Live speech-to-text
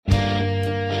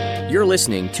You're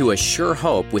listening to A Sure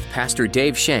Hope with Pastor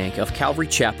Dave Shank of Calvary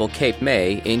Chapel, Cape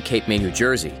May in Cape May, New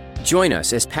Jersey. Join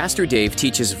us as Pastor Dave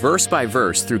teaches verse by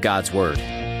verse through God's Word.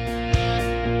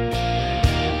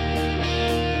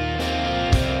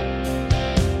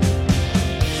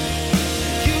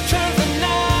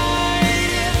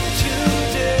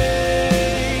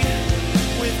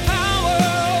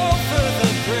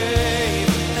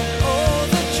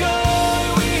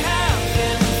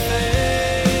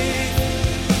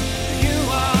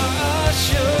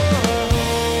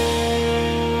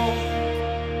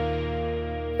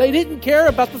 They didn't care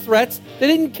about the threats. They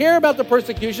didn't care about the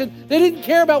persecution. They didn't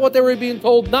care about what they were being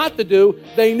told not to do.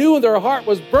 They knew their heart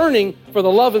was burning for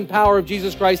the love and power of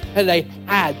Jesus Christ, and they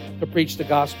had to preach the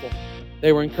gospel.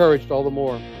 They were encouraged all the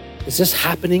more. Is this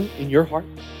happening in your heart?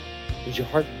 Is your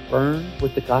heart burn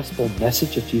with the gospel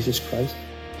message of Jesus Christ?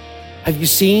 Have you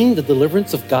seen the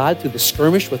deliverance of God through the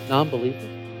skirmish with non-believers?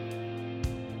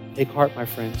 Take heart, my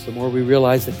friends. The more we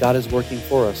realize that God is working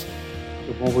for us,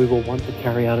 the more we will want to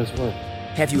carry out His word.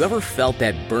 Have you ever felt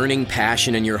that burning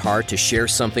passion in your heart to share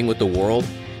something with the world?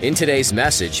 In today's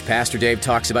message, Pastor Dave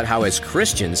talks about how as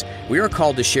Christians, we are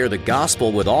called to share the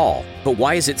gospel with all. But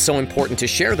why is it so important to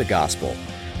share the gospel?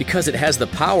 Because it has the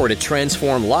power to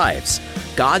transform lives.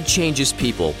 God changes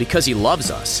people because He loves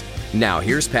us. Now,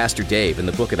 here's Pastor Dave in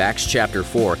the book of Acts chapter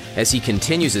 4 as he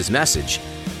continues his message,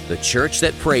 The Church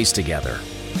That Prays Together.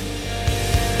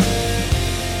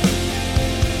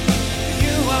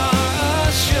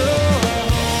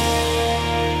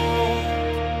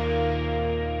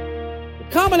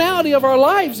 Commonality of our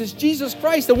lives is Jesus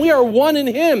Christ, and we are one in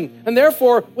Him, and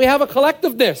therefore we have a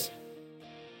collectiveness.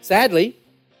 Sadly,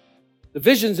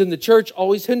 divisions in the church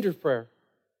always hinder prayer,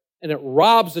 and it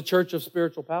robs the church of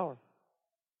spiritual power.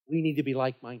 We need to be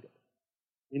like-minded.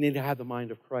 We need to have the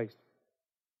mind of Christ.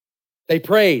 They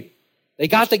prayed. They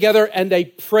got together and they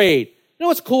prayed. You know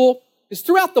what's cool? Is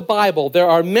throughout the Bible, there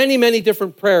are many, many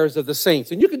different prayers of the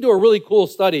saints. And you can do a really cool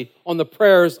study on the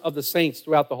prayers of the saints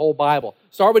throughout the whole Bible.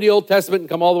 Start with the Old Testament and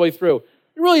come all the way through.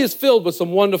 It really is filled with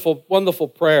some wonderful, wonderful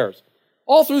prayers.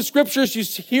 All through Scriptures, you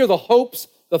hear the hopes,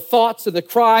 the thoughts, and the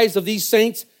cries of these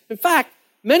saints. In fact,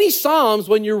 many Psalms,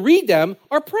 when you read them,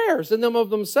 are prayers in them of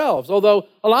themselves. Although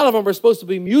a lot of them are supposed to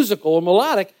be musical or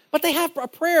melodic, but they have a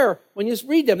prayer. When you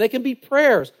read them, they can be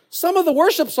prayers. Some of the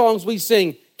worship songs we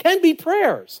sing can be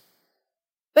prayers.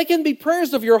 They can be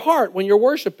prayers of your heart when you're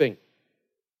worshiping.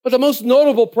 But the most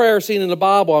notable prayer seen in the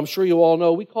Bible, I'm sure you all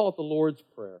know, we call it the Lord's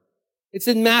Prayer. It's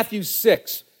in Matthew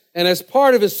 6. And as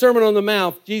part of His Sermon on the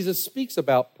Mount, Jesus speaks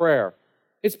about prayer.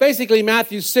 It's basically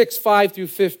Matthew 6, 5 through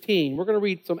 15. We're going to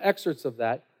read some excerpts of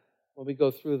that when we go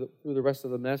through the rest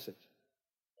of the message.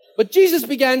 But Jesus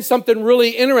began something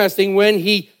really interesting when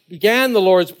He began the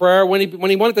Lord's Prayer, when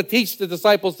he wanted to teach the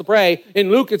disciples to pray.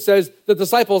 In Luke, it says the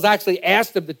disciples actually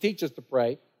asked Him to teach us to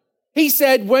pray. He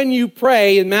said, when you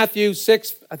pray, in Matthew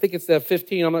 6, I think it's the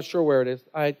 15, I'm not sure where it is.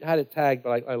 I had it tagged,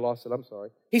 but I lost it, I'm sorry.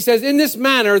 He says, in this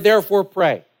manner, therefore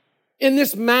pray. In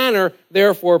this manner,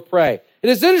 therefore pray. It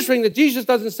is interesting that Jesus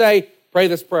doesn't say, pray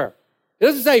this prayer. He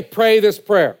doesn't say, pray this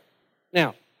prayer.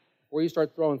 Now, before you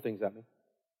start throwing things at me,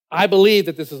 I believe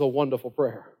that this is a wonderful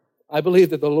prayer. I believe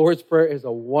that the Lord's Prayer is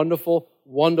a wonderful,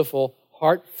 wonderful,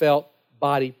 heartfelt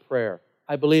body prayer.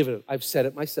 I believe it. I've said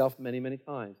it myself many, many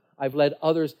times. I've led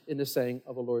others in the saying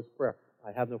of the Lord's Prayer.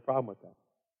 I have no problem with that.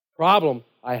 Problem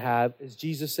I have is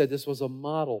Jesus said this was a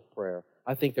model prayer.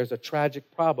 I think there's a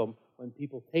tragic problem when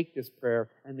people take this prayer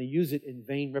and they use it in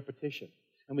vain repetition.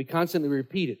 And we constantly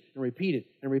repeat it and repeat it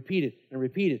and repeat it and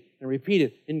repeat it and repeat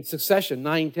it in succession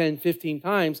 9, 10, 15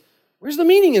 times. Where's the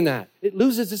meaning in that? It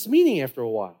loses its meaning after a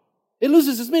while. It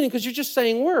loses its meaning because you're just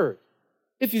saying words.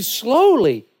 If you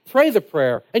slowly pray the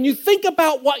prayer and you think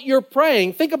about what you're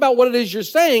praying, think about what it is you're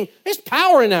saying, there's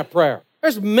power in that prayer.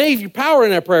 There's major power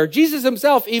in that prayer. Jesus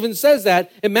Himself even says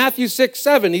that in Matthew 6,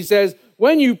 7. He says,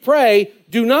 when you pray,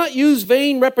 do not use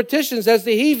vain repetitions as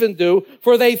the heathen do,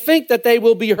 for they think that they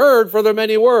will be heard for their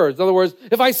many words. In other words,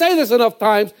 if I say this enough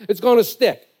times, it's going to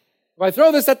stick. If I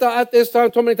throw this at this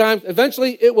time so many times,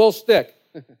 eventually it will stick.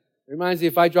 Reminds me,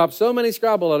 if I drop so many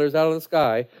Scrabble letters out of the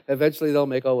sky, eventually they'll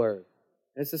make a word.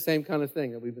 It's the same kind of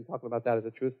thing that we've been talking about that at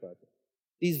the Truth Project.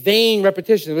 These vain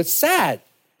repetitions. It's sad.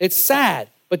 It's sad.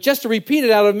 But just to repeat it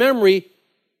out of memory,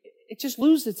 it just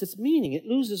loses its meaning. It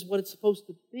loses what it's supposed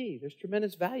to be. There's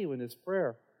tremendous value in this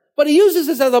prayer. But He uses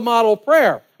this as a model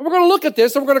prayer. And we're going to look at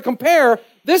this, and we're going to compare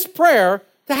this prayer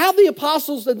to how the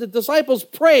apostles and the disciples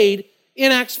prayed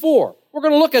in Acts 4. We're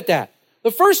going to look at that.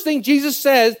 The first thing Jesus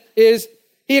says is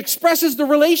He expresses the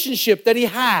relationship that He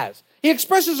has. He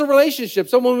expresses a relationship.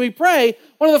 So when we pray,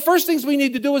 one of the first things we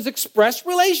need to do is express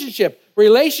relationship.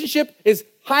 Relationship is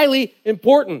highly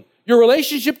important. Your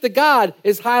relationship to God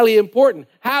is highly important.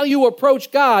 How you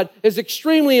approach God is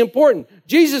extremely important.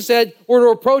 Jesus said we're to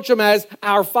approach him as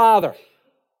our Father.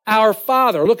 Our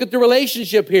Father. Look at the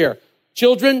relationship here.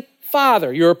 Children,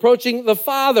 Father. You're approaching the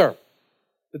Father.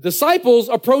 The disciples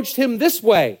approached him this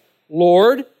way.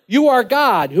 Lord, you are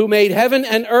God who made heaven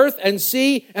and earth and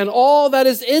sea and all that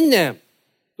is in them.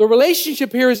 The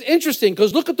relationship here is interesting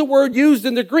because look at the word used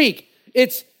in the Greek.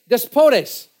 It's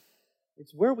despotes.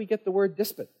 It's where we get the word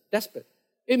despot.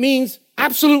 It means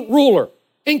absolute ruler,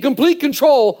 in complete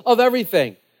control of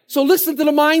everything. So listen to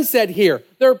the mindset here.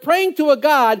 They're praying to a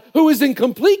God who is in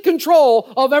complete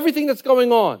control of everything that's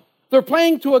going on. They're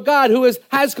praying to a God who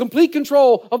has complete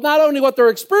control of not only what they're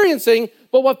experiencing,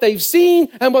 but what they've seen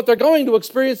and what they're going to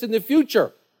experience in the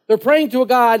future. They're praying to a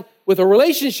God with a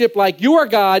relationship like, you are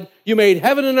God, you made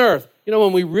heaven and earth. You know,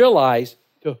 when we realize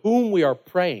to whom we are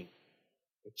praying,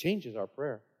 it changes our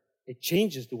prayer. It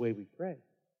changes the way we pray.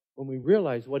 When we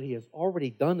realize what he has already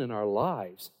done in our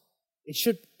lives, it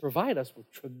should provide us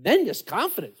with tremendous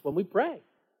confidence when we pray.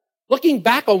 Looking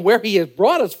back on where he has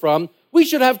brought us from, we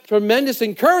should have tremendous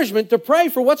encouragement to pray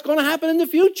for what's going to happen in the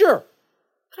future.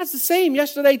 God's the same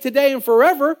yesterday, today, and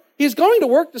forever. He's going to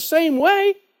work the same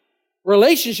way.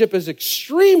 Relationship is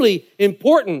extremely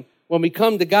important when we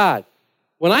come to God.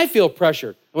 When I feel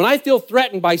pressured, when I feel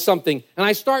threatened by something, and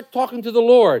I start talking to the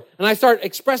Lord, and I start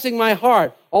expressing my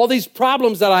heart, all these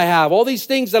problems that I have, all these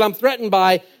things that I'm threatened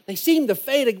by, they seem to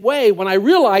fade away when I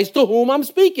realize to whom I'm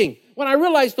speaking. When I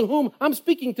realize to whom I'm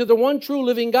speaking, to the one true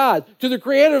living God, to the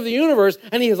creator of the universe,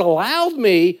 and he has allowed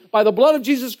me, by the blood of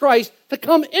Jesus Christ, to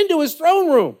come into his throne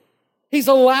room. He's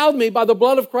allowed me, by the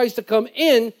blood of Christ, to come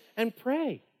in and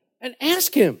pray and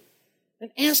ask him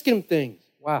things.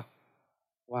 Wow.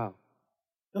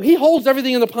 He holds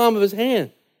everything in the palm of his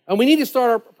hand. And we need to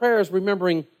start our prayers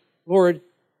remembering, Lord,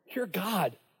 you're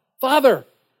God. Father,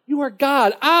 you are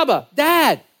God. Abba,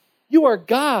 Dad, you are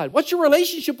God. What's your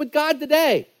relationship with God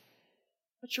today?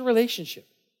 What's your relationship?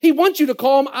 He wants you to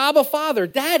call him Abba, Father,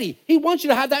 Daddy. He wants you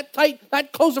to have that tight,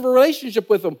 that close of a relationship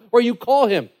with him where you call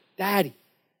him Daddy.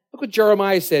 Look what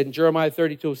Jeremiah said in Jeremiah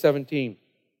 32:17.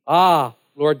 Ah,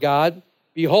 Lord God,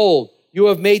 behold, you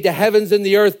have made the heavens and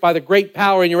the earth by the great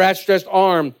power in your outstretched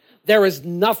arm. There is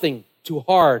nothing too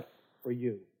hard for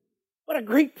you. What a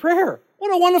great prayer.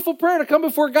 What a wonderful prayer to come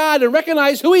before God and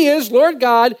recognize who he is, Lord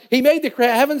God. He made the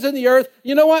heavens and the earth.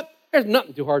 You know what? There's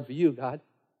nothing too hard for you, God.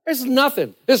 There's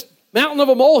nothing. This mountain of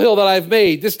a molehill that I've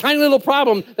made, this tiny little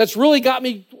problem that's really got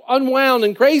me unwound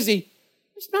and crazy,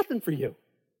 there's nothing for you.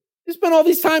 You spent all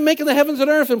this time making the heavens and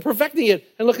earth and perfecting it.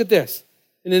 And look at this.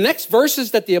 In the next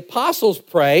verses that the apostles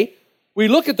pray, we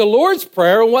look at the Lord's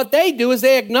Prayer, and what they do is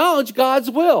they acknowledge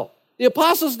God's will. The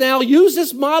apostles now use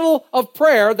this model of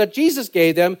prayer that Jesus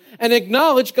gave them and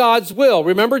acknowledge God's will.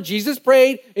 Remember, Jesus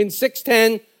prayed in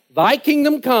 6:10, thy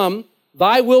kingdom come,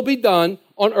 thy will be done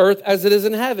on earth as it is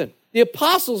in heaven. The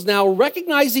apostles now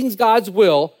recognizing God's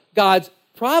will, God's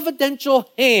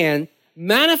providential hand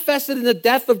manifested in the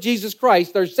death of Jesus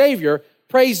Christ, their Savior,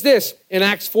 prays this in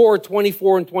Acts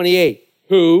 4:24 and 28.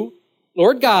 Who,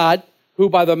 Lord God, who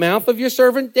by the mouth of your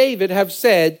servant David have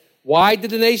said, why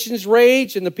did the nations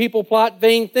rage and the people plot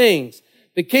vain things?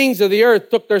 The kings of the earth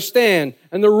took their stand,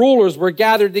 and the rulers were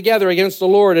gathered together against the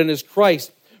Lord and his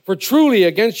Christ. For truly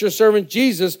against your servant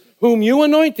Jesus, whom you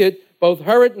anointed, both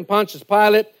Herod and Pontius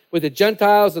Pilate, with the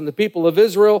Gentiles and the people of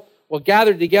Israel, will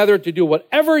gather together to do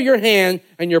whatever your hand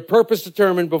and your purpose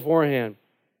determined beforehand.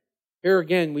 Here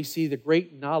again, we see the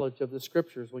great knowledge of the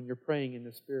Scriptures when you're praying in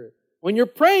the Spirit. When you're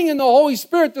praying in the Holy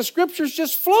Spirit, the Scriptures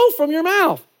just flow from your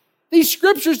mouth. These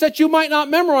Scriptures that you might not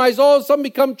memorize all of a sudden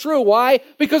become true. Why?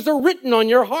 Because they're written on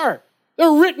your heart.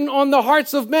 They're written on the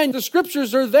hearts of men. The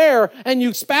Scriptures are there, and you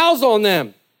espouse on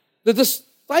them. The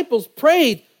disciples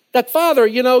prayed that, Father,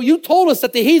 you told us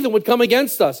that the heathen would come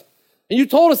against us. And you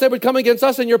told us they would come against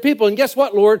us and your people. And guess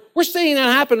what, Lord? We're seeing that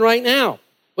happen right now.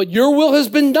 But your will has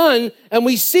been done, and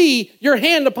we see your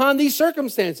hand upon these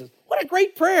circumstances. What a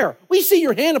great prayer. We see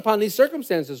your hand upon these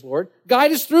circumstances, Lord.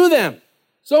 Guide us through them.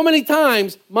 So many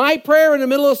times, my prayer in the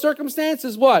middle of circumstance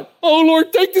is what? Oh,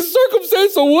 Lord, take this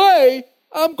circumstance away.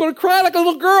 I'm going to cry like a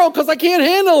little girl because I can't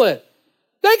handle it.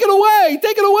 Take it away.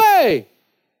 Take it away.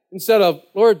 Instead of,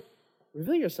 Lord,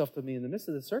 reveal yourself to me in the midst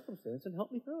of this circumstance and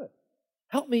help me through it.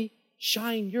 Help me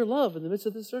shine your love in the midst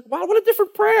of this circumstance. Wow, what a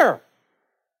different prayer.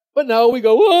 But no, we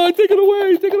go, oh, take it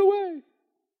away, take it away.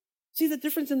 See the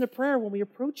difference in the prayer when we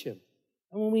approach him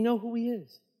and when we know who he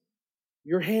is.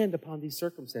 Your hand upon these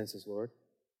circumstances, Lord.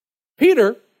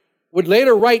 Peter would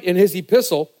later write in his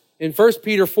epistle, in 1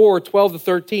 Peter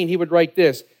 4:12-13, he would write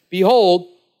this, behold,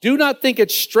 Do not think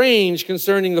it strange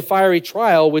concerning the fiery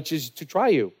trial which is to try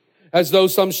you, as though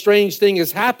some strange thing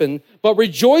has happened, but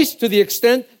rejoice to the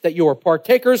extent that you are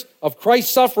partakers of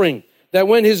Christ's suffering, that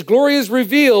when his glory is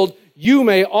revealed, you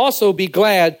may also be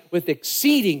glad with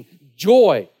exceeding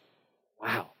joy.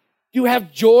 Wow. Do you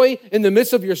have joy in the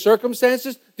midst of your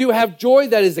circumstances? Do you have joy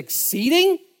that is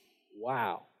exceeding?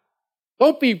 Wow.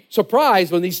 Don't be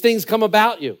surprised when these things come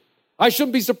about you. I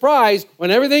shouldn't be surprised when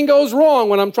everything goes wrong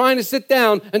when I'm trying to sit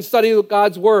down and study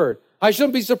God's word. I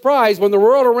shouldn't be surprised when the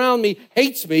world around me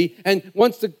hates me and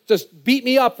wants to just beat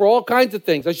me up for all kinds of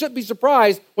things. I shouldn't be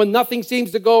surprised when nothing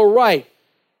seems to go right.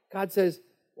 God says,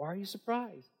 why are you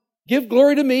surprised? Give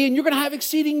glory to me and you're going to have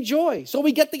exceeding joy. So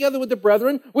we get together with the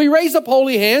brethren, we raise up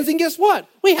holy hands, and guess what?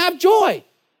 We have joy.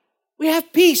 We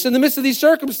have peace in the midst of these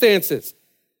circumstances.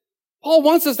 Paul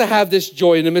wants us to have this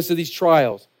joy in the midst of these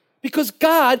trials because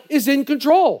God is in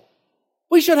control.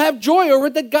 We should have joy over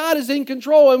it that God is in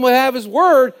control, and we have his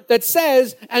word that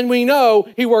says, and we know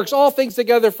he works all things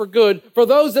together for good for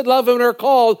those that love him and are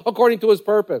called according to his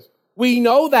purpose. We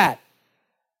know that.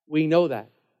 We know that.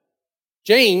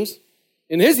 James,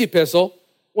 in his epistle,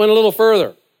 went a little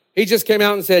further. He just came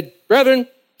out and said, brethren,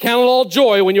 count it all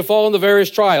joy when you fall into various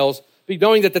trials,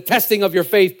 knowing that the testing of your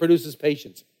faith produces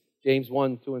patience. James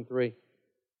 1, 2, and 3.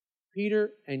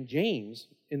 Peter and James,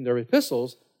 in their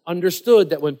epistles,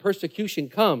 understood that when persecution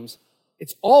comes,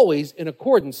 it's always in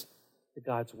accordance to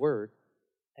God's word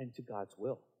and to God's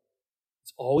will.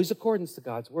 It's always accordance to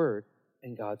God's word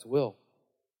and God's will.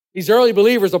 These early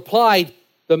believers applied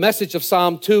the message of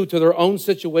Psalm 2 to their own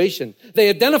situation. They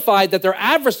identified that their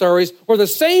adversaries were the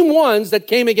same ones that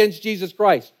came against Jesus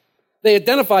Christ. They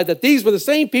identified that these were the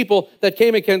same people that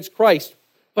came against Christ.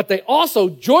 But they also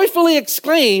joyfully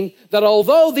exclaimed that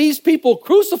although these people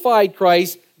crucified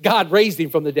Christ, God raised him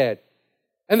from the dead.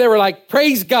 And they were like,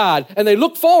 praise God. And they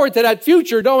looked forward to that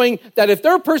future knowing that if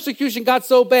their persecution got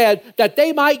so bad that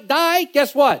they might die,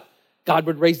 guess what? God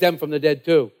would raise them from the dead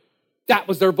too. That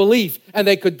was their belief. And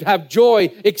they could have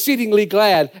joy, exceedingly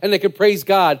glad, and they could praise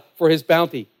God for his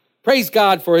bounty. Praise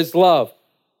God for his love.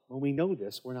 When we know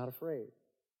this, we're not afraid.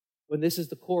 When this is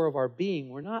the core of our being,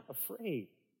 we're not afraid.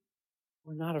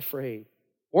 We're not afraid.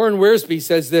 Warren Wiersbe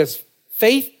says this,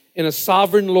 faith in a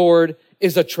sovereign Lord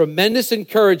is a tremendous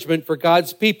encouragement for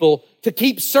God's people to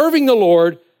keep serving the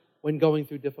Lord when going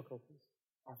through difficulties.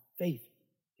 Our faith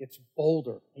gets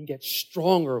bolder and gets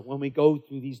stronger when we go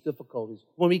through these difficulties.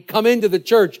 When we come into the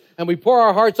church and we pour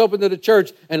our hearts open to the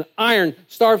church and iron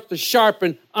starts to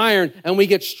sharpen iron and we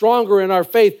get stronger in our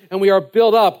faith and we are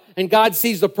built up and God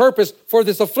sees the purpose for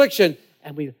this affliction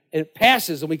and it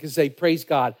passes and we can say, praise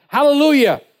God.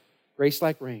 Hallelujah. Grace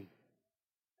like rain.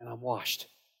 And I'm washed.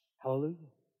 Hallelujah.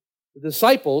 The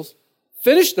disciples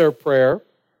finished their prayer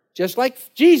just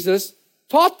like Jesus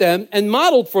taught them and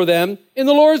modeled for them in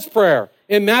the Lord's Prayer.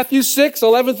 In Matthew 6,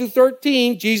 11 through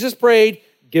 13, Jesus prayed,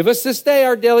 give us this day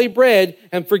our daily bread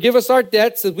and forgive us our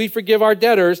debts as we forgive our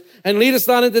debtors and lead us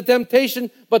not into temptation,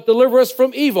 but deliver us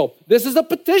from evil. This is a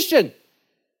petition.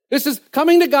 This is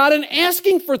coming to God and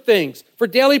asking for things, for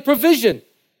daily provision,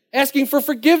 asking for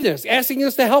forgiveness, asking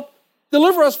us to help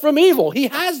deliver us from evil. He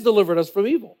has delivered us from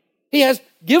evil. He has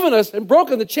given us and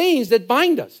broken the chains that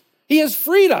bind us. He has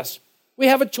freed us. We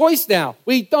have a choice now.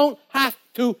 We don't have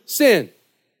to sin.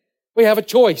 We have a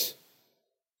choice.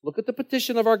 Look at the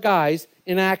petition of our guys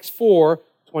in Acts 4,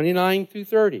 29 through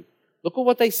 30. Look at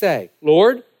what they say.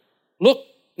 Lord, look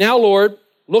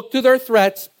to their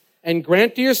threats and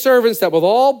grant to your servants that with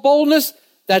all boldness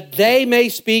that they may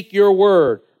speak your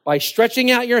word by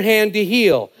stretching out your hand to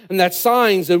heal, and that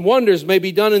signs and wonders may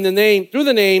be done through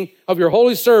the name of your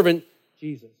holy servant,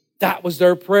 Jesus. That was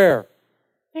their prayer.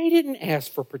 They didn't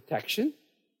ask for protection.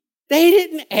 They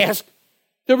didn't ask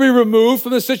to be removed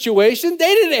from the situation.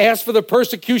 They didn't ask for the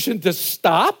persecution to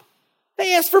stop.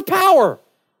 They asked for power.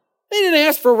 They didn't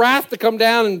ask for wrath to come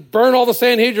down and burn all the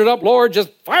Sanhedrin up. Lord,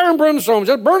 just fire and brimstone.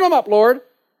 Just burn them up, Lord.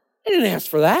 They didn't ask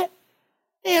for that.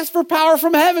 They asked for power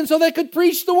from heaven so they could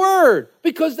preach the word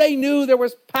because they knew there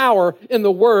was power in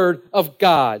the word of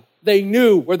God. They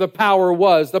knew where the power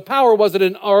was. The power wasn't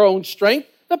in our own strength.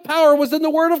 The power was in the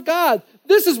word of God.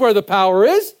 This is where the power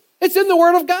is. It's in the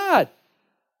word of God.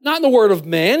 Not in the word of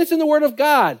man. It's in the word of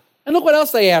God. And look what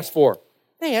else they asked for.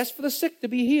 They asked for the sick to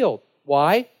be healed.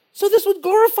 Why? So this would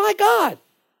glorify God.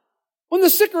 When the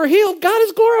sick are healed, God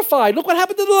is glorified. Look what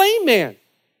happened to the lame man.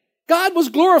 God was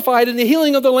glorified in the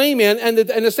healing of the lame man, and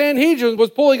the Sanhedrin was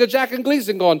pulling a Jack and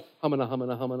Gleason going, humana,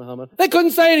 humana, humana, humana. They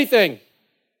couldn't say anything.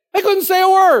 They couldn't say a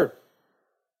word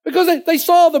because they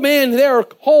saw the man there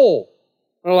whole.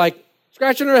 They're like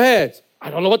scratching their heads. I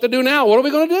don't know what to do now. What are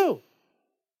we going to do?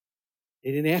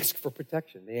 They didn't ask for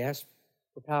protection. They asked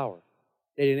for power.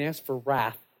 They didn't ask for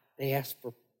wrath. They asked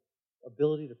for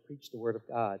ability to preach the word of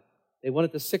God. They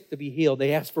wanted the sick to be healed.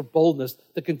 They asked for boldness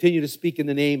to continue to speak in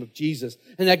the name of Jesus,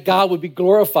 and that God would be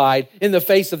glorified in the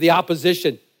face of the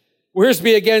opposition.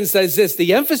 Wiersbe again says this: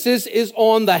 the emphasis is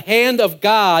on the hand of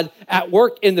God at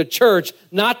work in the church,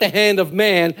 not the hand of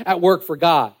man at work for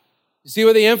God. You see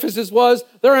where the emphasis was?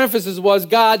 Their emphasis was,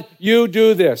 God, you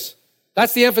do this.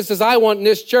 That's the emphasis I want in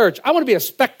this church. I want to be a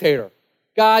spectator.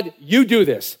 God, you do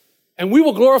this. And we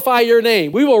will glorify your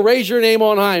name. We will raise your name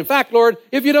on high. In fact, Lord,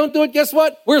 if you don't do it, guess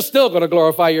what? We're still going to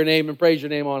glorify your name and praise your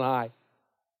name on high.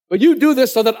 But you do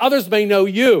this so that others may know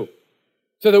you,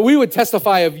 so that we would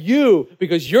testify of you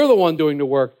because you're the one doing the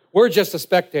work. We're just the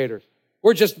spectators.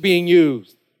 We're just being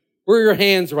used. We're your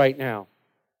hands right now.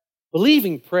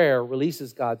 Believing prayer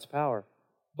releases God's power.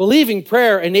 Believing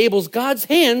prayer enables God's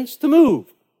hands to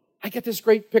move. I get this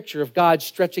great picture of God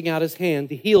stretching out his hand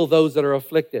to heal those that are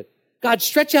afflicted. God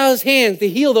stretched out his hands to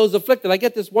heal those afflicted. I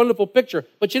get this wonderful picture.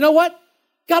 But you know what?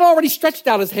 God already stretched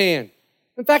out his hand.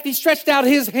 In fact, he stretched out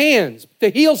his hands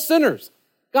to heal sinners.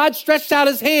 God stretched out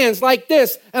his hands like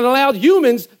this and allowed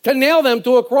humans to nail them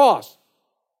to a cross.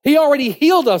 He already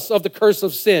healed us of the curse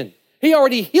of sin. He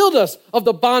already healed us of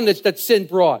the bondage that sin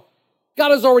brought.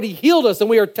 God has already healed us, and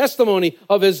we are testimony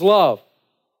of his love.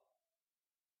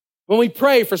 When we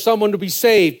pray for someone to be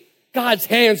saved, God's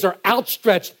hands are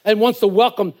outstretched and wants to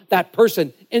welcome that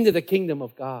person into the kingdom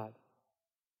of God.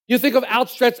 You think of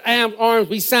outstretched arms,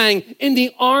 we sang, in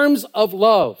the arms of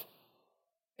love.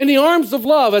 In the arms of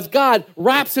love, as God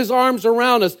wraps his arms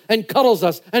around us and cuddles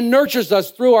us and nurtures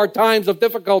us through our times of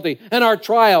difficulty and our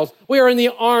trials. We are in the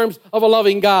arms of a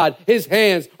loving God. His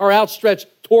hands are outstretched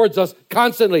towards us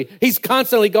constantly. He's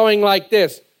constantly going like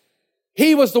this.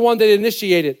 He was the one that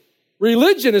initiated.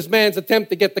 Religion is man's attempt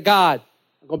to get to God.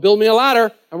 I'm going to build me a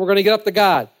ladder, and we're going to get up to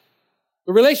God.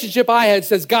 The relationship I had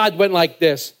says God went like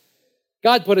this.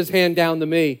 God put his hand down to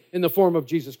me in the form of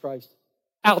Jesus Christ.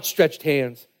 Outstretched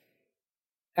hands.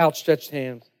 Outstretched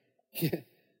hands.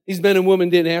 These men and women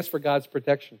didn't ask for God's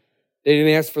protection. They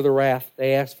didn't ask for the wrath.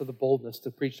 They asked for the boldness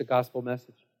to preach the gospel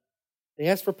message. They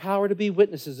asked for power to be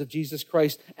witnesses of Jesus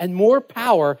Christ and more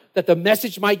power that the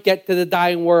message might get to the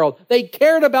dying world. They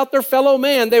cared about their fellow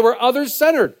man. They were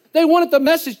others-centered. They wanted the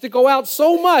message to go out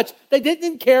so much they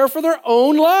didn't care for their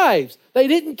own lives. They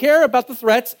didn't care about the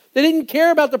threats. They didn't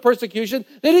care about the persecution.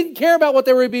 They didn't care about what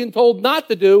they were being told not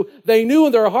to do. They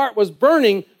knew their heart was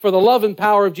burning for the love and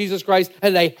power of Jesus Christ,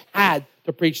 and they had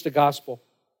to preach the gospel.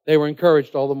 They were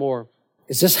encouraged all the more.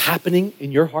 Is this happening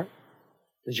in your heart?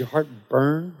 Does your heart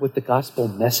burn with the gospel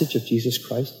message of Jesus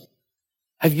Christ?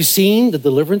 Have you seen the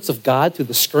deliverance of God through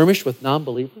the skirmish with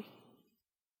non-believers?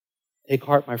 Take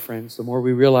heart, my friends. The more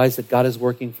we realize that God is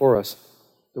working for us,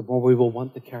 the more we will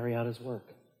want to carry out his work.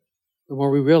 The more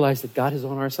we realize that God is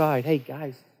on our side. Hey,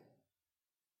 guys,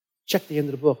 check the end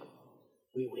of the book.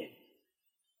 We win.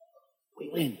 We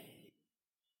win.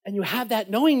 And you have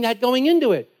that knowing that going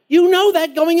into it. You know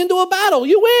that going into a battle.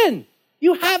 You win.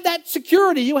 You have that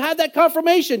security. You have that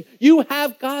confirmation. You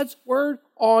have God's word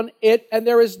on it, and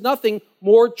there is nothing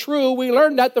more true. We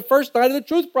learned that the first night of the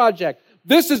Truth Project.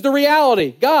 This is the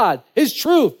reality. God, his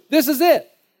truth. This is it.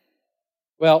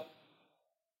 Well,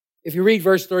 if you read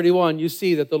verse 31, you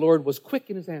see that the Lord was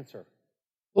quick in his answer.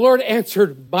 The Lord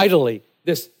answered mightily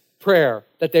this prayer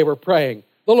that they were praying.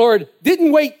 The Lord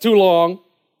didn't wait too long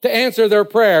to answer their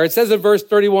prayer. It says in verse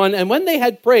 31, and when they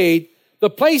had prayed, the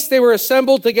place they were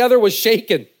assembled together was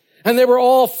shaken, and they were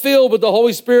all filled with the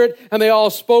Holy Spirit, and they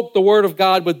all spoke the word of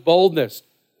God with boldness.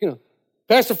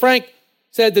 Pastor Frank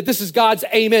said that this is God's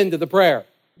amen to the prayer.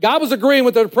 God was agreeing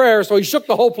with their prayer, so he shook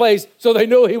the whole place so they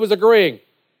knew he was agreeing.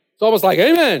 It's almost like,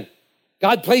 amen.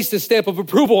 God placed his stamp of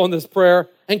approval on this prayer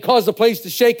and caused the place to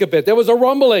shake a bit. There was a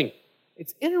rumbling.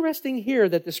 It's interesting here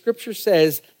that the scripture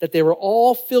says that they were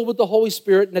all filled with the Holy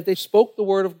Spirit and that they spoke the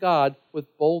word of God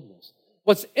with boldness.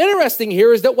 What's interesting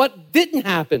here is that what didn't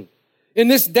happen in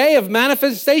this day of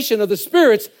manifestation of the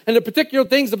spirits and the particular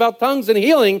things about tongues and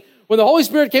healing, when the Holy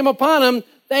Spirit came upon them,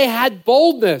 they had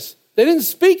boldness. They didn't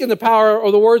speak in the power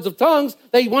or the words of tongues.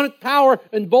 They wanted power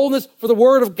and boldness for the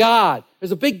word of God.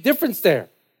 There's a big difference there.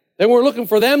 They weren't looking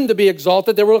for them to be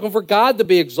exalted. They were looking for God to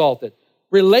be exalted.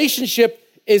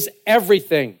 Relationship is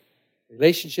everything.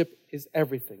 Relationship is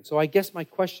everything. So I guess my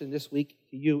question this week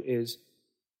to you is,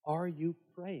 are you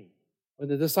praying? When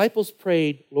the disciples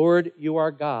prayed, Lord, you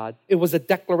are God, it was a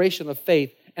declaration of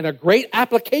faith and a great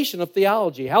application of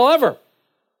theology. However,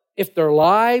 if their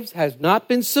lives has not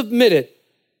been submitted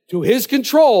to his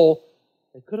control,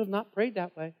 they could have not prayed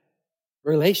that way.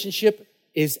 Relationship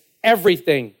is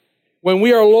everything. When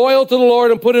we are loyal to the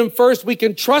Lord and put Him first, we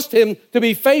can trust Him to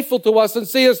be faithful to us and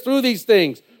see us through these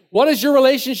things. What is your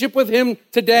relationship with Him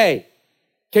today?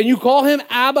 Can you call Him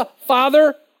Abba,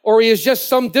 Father, or He is just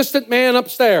some distant man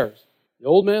upstairs? The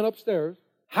old man upstairs.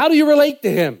 How do you relate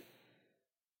to Him?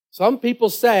 Some people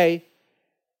say,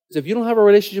 if you don't have a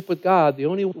relationship with God, the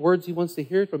only words He wants to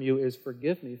hear from you is,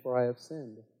 forgive me, for I have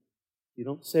sinned. If you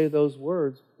don't say those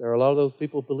words, there are a lot of those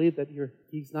people who believe that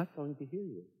He's not going to hear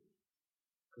you.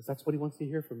 Because that's what He wants to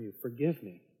hear from you. Forgive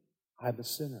me, I'm a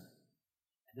sinner.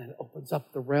 And that opens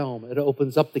up the realm. It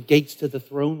opens up the gates to the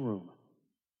throne room.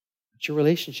 What's your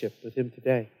relationship with Him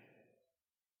today?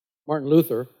 Martin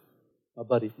Luther, my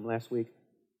buddy from last week,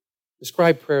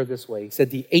 described prayer this way. He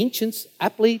said, the ancients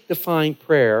aptly defined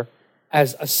prayer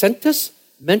as assentus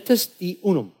mentis de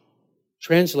unum.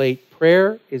 Translate,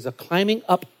 prayer is a climbing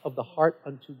up of the heart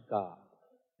unto God.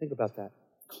 Think about that.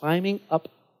 Climbing up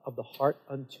of the heart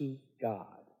unto God.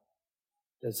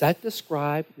 Does that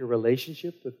describe your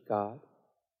relationship with God?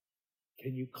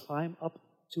 Can you climb up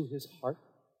to His heart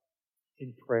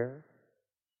in prayer?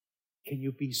 Can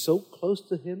you be so close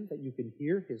to Him that you can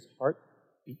hear His heart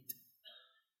beat?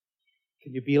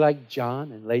 Can you be like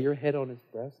John and lay your head on His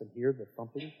breast and hear the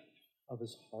thumping of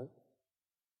His heart?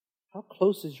 How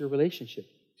close is your relationship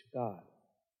to God?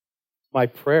 My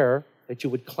prayer that you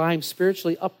would climb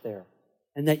spiritually up there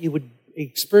and that you would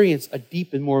experience a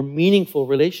deep and more meaningful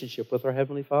relationship with our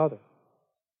Heavenly Father.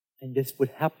 And this would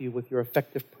help you with your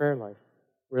effective prayer life.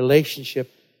 Relationship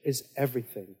is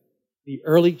everything. The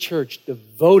early church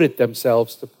devoted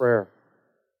themselves to prayer.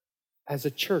 As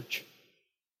a church,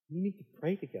 you need to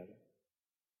pray together.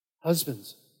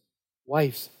 Husbands,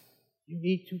 wives, you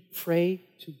need to pray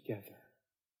together.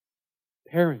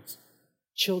 Parents,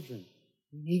 children,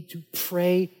 you need to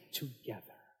pray together.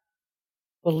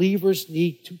 Believers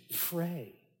need to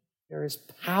pray. There is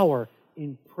power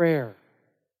in prayer.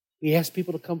 We ask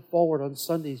people to come forward on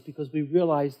Sundays because we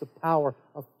realize the power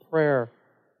of prayer.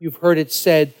 You've heard it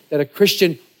said that a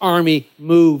Christian army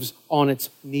moves on its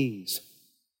knees.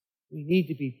 We need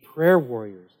to be prayer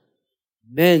warriors,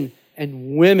 men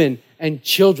and women and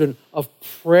children of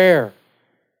prayer,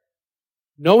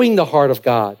 knowing the heart of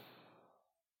God.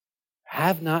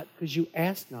 Have not because you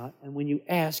ask not, and when you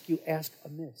ask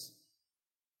amiss.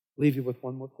 I'll leave you with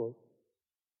one more quote.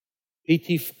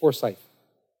 P.T. Forsyth.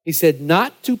 He said,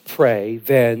 not to pray,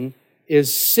 then,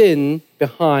 is sin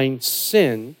behind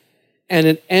sin, and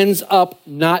it ends up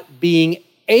not being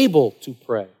able to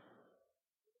pray.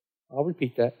 I'll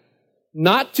repeat that.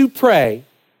 Not to pray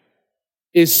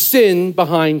is sin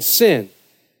behind sin.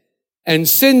 And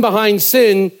sin behind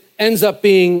sin ends up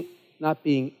being not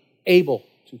being able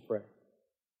to pray.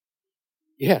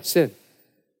 Yeah, sin.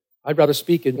 I'd rather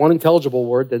speak in one intelligible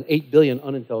word than 8 billion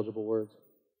unintelligible words.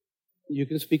 You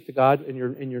can speak to God in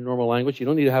your normal language. You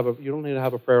don't need to have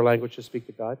a prayer language to speak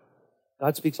to God.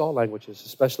 God speaks all languages,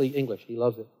 especially English. He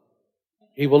loves it.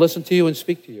 He will listen to you and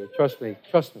speak to you. Trust me.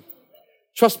 Trust me.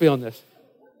 Trust me on this.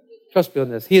 Trust me on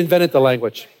this. He invented the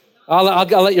language. I'll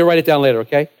let you write it down later,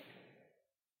 okay?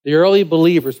 The early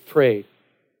believers prayed.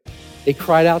 They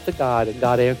cried out to God, and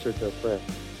God answered their prayer.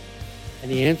 And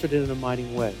He answered it in a mighty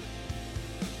way.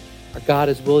 Our God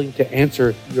is willing to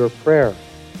answer your prayer.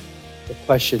 The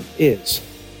question is,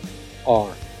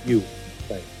 are you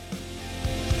praying?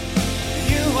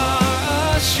 You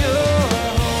are a sure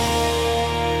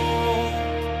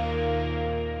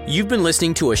hope. You've been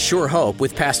listening to A Sure Hope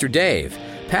with Pastor Dave.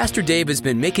 Pastor Dave has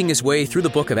been making his way through the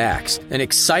book of Acts, an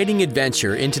exciting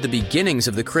adventure into the beginnings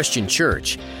of the Christian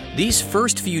church. These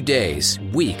first few days,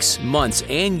 weeks, months,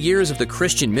 and years of the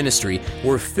Christian ministry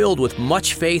were filled with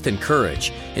much faith and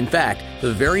courage. In fact,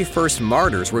 the very first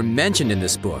martyrs were mentioned in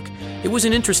this book. It was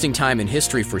an interesting time in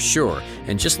history for sure,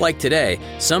 and just like today,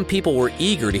 some people were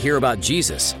eager to hear about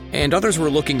Jesus, and others were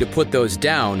looking to put those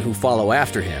down who follow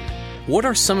after Him. What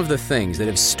are some of the things that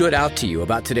have stood out to you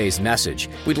about today's message?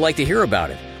 We'd like to hear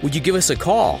about it. Would you give us a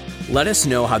call? Let us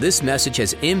know how this message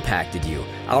has impacted you.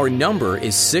 Our number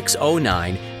is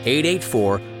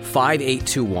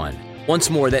 609-884-5821. Once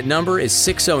more, that number is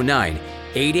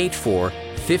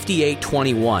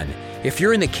 609-884-5821. If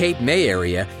you're in the Cape May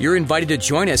area, you're invited to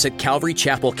join us at Calvary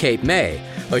Chapel, Cape May.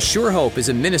 A Sure Hope is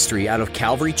a ministry out of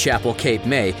Calvary Chapel, Cape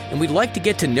May, and we'd like to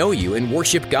get to know you and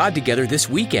worship God together this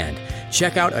weekend.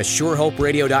 Check out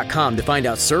ASureHopeRadio.com to find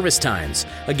out service times.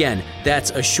 Again,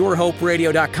 that's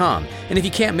ASureHopeRadio.com. And if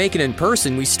you can't make it in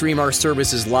person, we stream our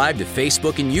services live to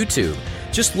Facebook and YouTube.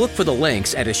 Just look for the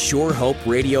links at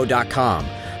ASureHopeRadio.com.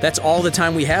 That's all the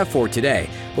time we have for today,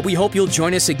 but we hope you'll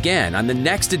join us again on the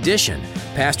next edition.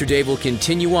 Pastor Dave will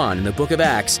continue on in the book of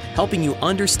Acts, helping you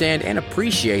understand and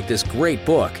appreciate this great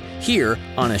book. here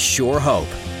on A Sure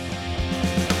Hope.